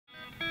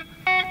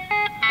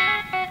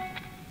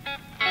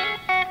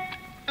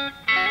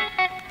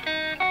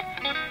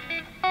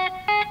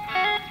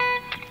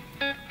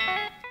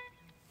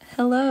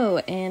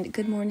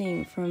good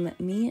morning from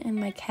me and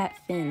my cat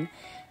Finn.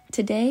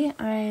 Today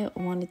I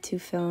wanted to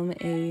film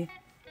a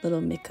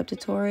little makeup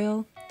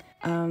tutorial.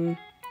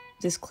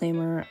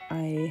 Disclaimer,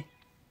 I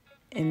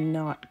am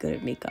not good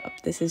at makeup.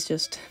 This is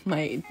just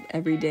my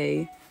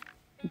everyday,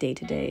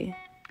 day-to-day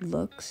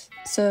looks.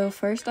 So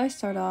first I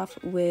start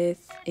off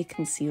with a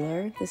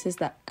concealer. This is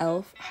the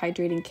e.l.f.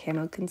 Hydrating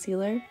Camo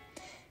Concealer.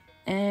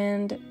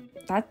 And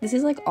this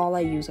is like all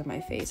I use on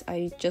my face.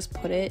 I just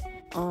put it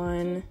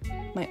on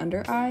my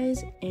under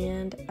eyes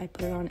and I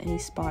put it on any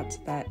spots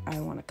that I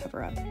want to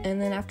cover up.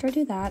 And then after I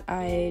do that,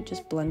 I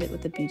just blend it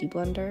with the beauty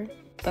blender.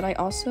 But I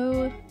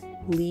also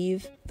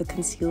leave the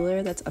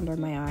concealer that's under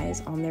my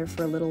eyes on there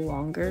for a little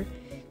longer,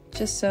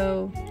 just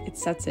so it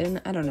sets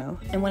in, I don't know.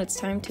 And when it's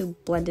time to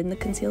blend in the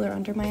concealer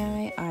under my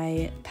eye,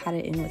 I pat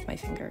it in with my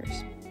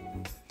fingers.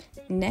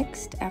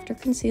 Next, after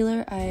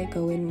concealer, I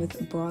go in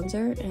with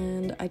bronzer,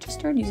 and I just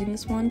started using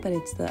this one, but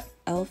it's the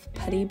e.l.f.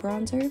 Putty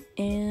Bronzer,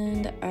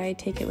 and I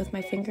take it with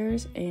my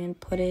fingers and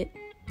put it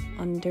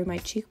under my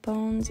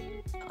cheekbones,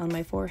 on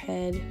my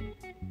forehead,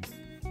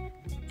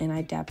 and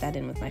I dab that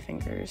in with my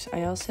fingers.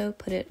 I also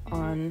put it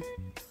on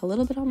a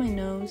little bit on my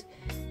nose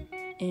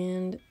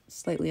and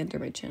slightly under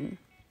my chin.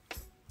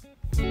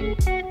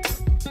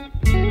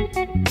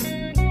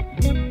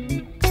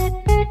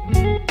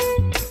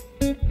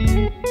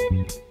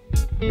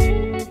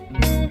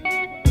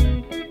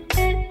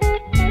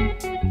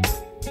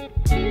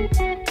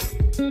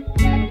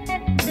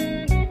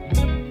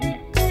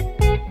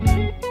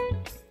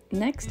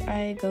 Next,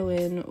 I go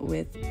in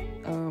with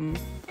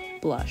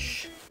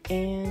blush.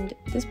 And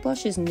this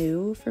blush is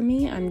new for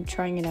me. I'm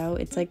trying it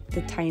out. It's like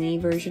the tiny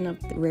version of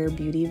the Rare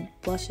Beauty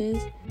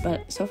blushes,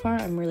 but so far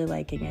I'm really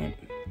liking it.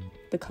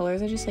 The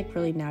colors are just like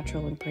really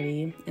natural and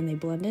pretty, and they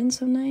blend in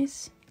so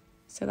nice,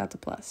 so that's a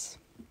plus.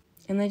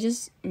 And they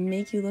just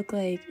make you look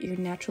like you're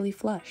naturally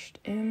flushed,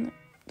 and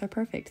they're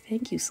perfect.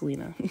 Thank you,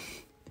 Selena.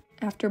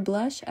 After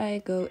blush,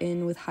 I go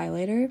in with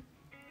highlighter.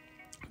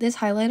 This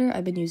highlighter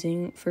I've been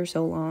using for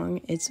so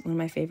long. It's one of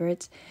my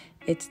favorites.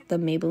 It's the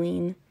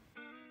Maybelline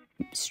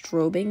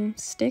strobing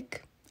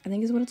stick, I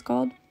think is what it's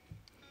called.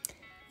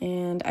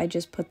 And I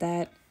just put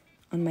that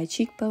on my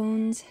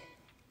cheekbones,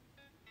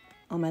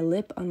 on my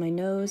lip, on my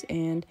nose,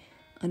 and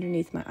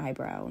underneath my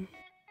eyebrow.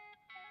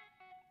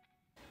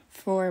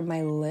 For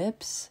my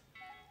lips,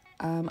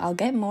 I'll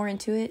get more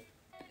into it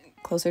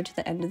closer to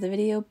the end of the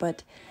video,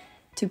 but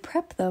to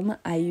prep them,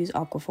 I use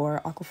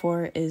Aquaphor.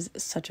 Aquaphor is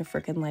such a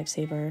freaking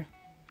lifesaver.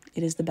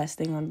 It is the best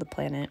thing on the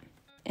planet.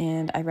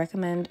 And I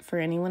recommend for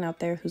anyone out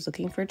there who's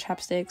looking for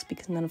chapsticks,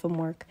 because none of them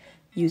work,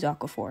 use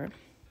Aquaphor.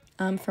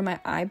 For my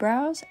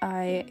eyebrows,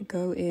 I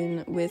go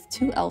in with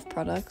two e.l.f.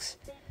 products.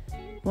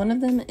 One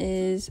of them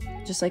is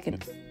just like an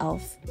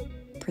e.l.f.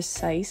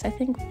 Precise, I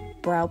think,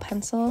 brow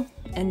pencil.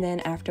 And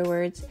then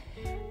afterwards,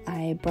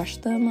 I brush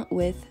them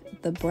with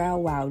the Brow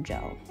Wow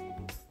Gel.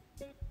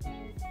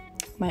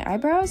 My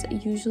eyebrows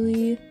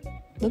usually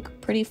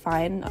look pretty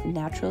fine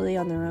naturally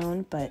on their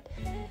own, but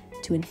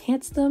to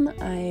enhance them,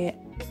 I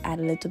add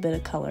a little bit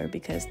of color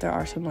because there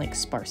are some like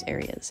sparse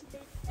areas.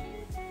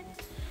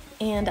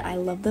 And I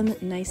love them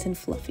nice and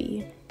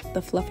fluffy.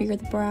 The fluffier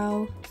the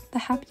brow, the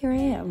happier I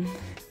am.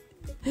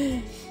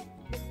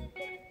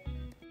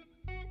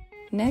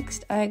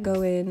 Next, I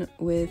go in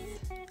with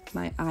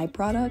my eye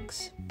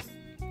products.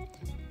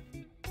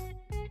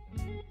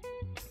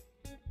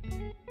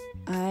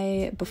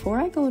 Before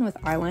I go in with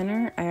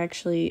eyeliner, I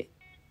actually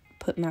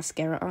put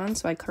mascara on,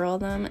 so I curl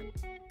them.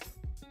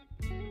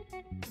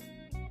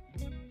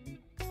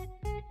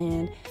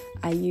 And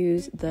I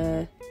use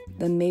the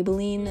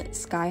Maybelline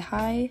Sky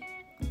High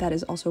that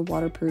is also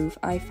waterproof.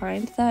 I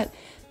find that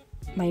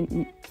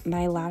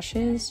my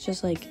lashes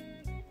just like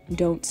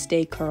don't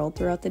stay curled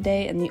throughout the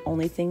day, and the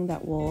only thing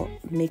that will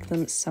make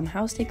them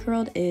somehow stay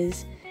curled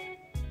is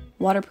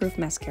waterproof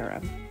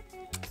mascara.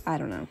 I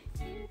don't know.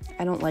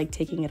 I don't like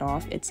taking it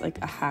off. It's like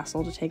a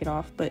hassle to take it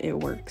off, but it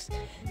works.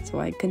 So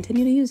I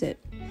continue to use it.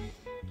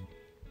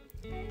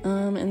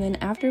 And then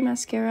after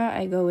mascara,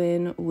 I go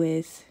in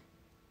with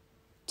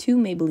two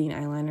Maybelline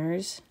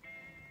eyeliners.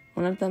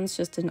 One of them's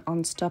just an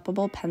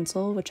Unstoppable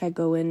pencil, which I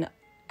go in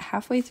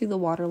halfway through the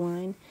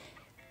waterline,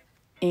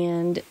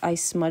 and I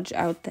smudge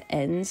out the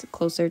ends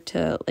closer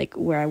to like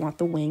where I want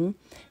the wing.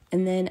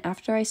 And then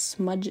after I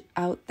smudge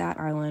out that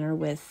eyeliner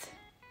with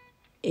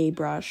a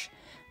brush,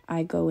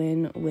 I go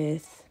in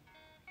with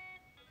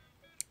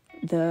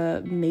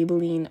the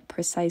Maybelline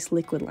Precise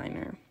Liquid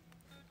Liner.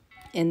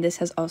 And this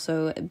has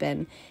also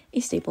been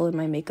a staple in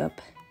my makeup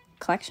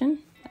collection.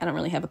 I don't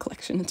really have a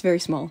collection, it's very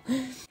small.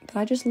 But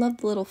I just love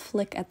the little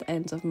flick at the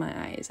ends of my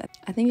eyes.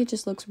 I think it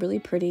just looks really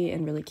pretty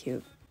and really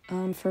cute.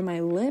 For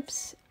my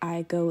lips,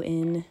 I go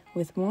in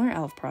with more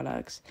e.l.f.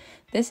 products.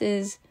 This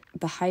is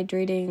the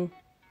Hydrating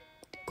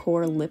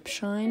Core Lip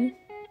Shine.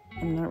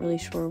 I'm not really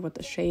sure what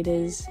the shade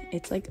is.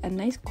 It's like a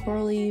nice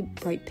corally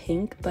bright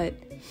pink, but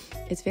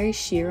It's very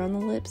sheer on the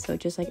lips, so it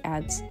just like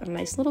adds a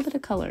nice little bit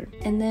of color.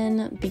 And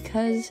then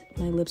because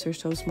my lips are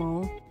so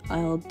small,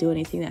 I'll do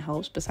anything that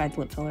helps besides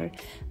lip filler.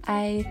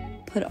 I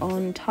put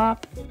on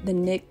top the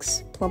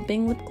NYX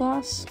Plumping Lip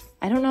Gloss.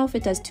 I don't know if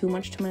it does too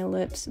much to my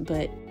lips,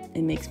 but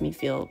it makes me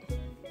feel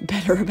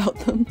better about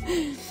them.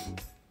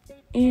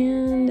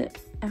 And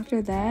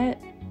after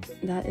that,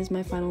 that is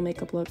my final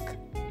makeup look.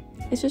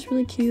 It's just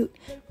really cute,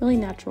 really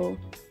natural,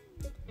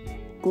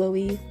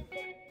 glowy,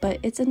 but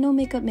it's a no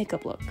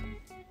makeup look.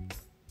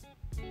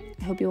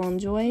 I hope you all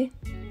enjoy.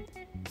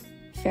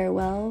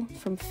 Farewell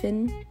from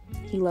Finn.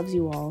 He loves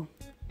you all,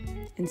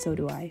 and so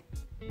do I.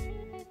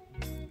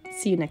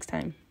 See you next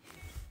time.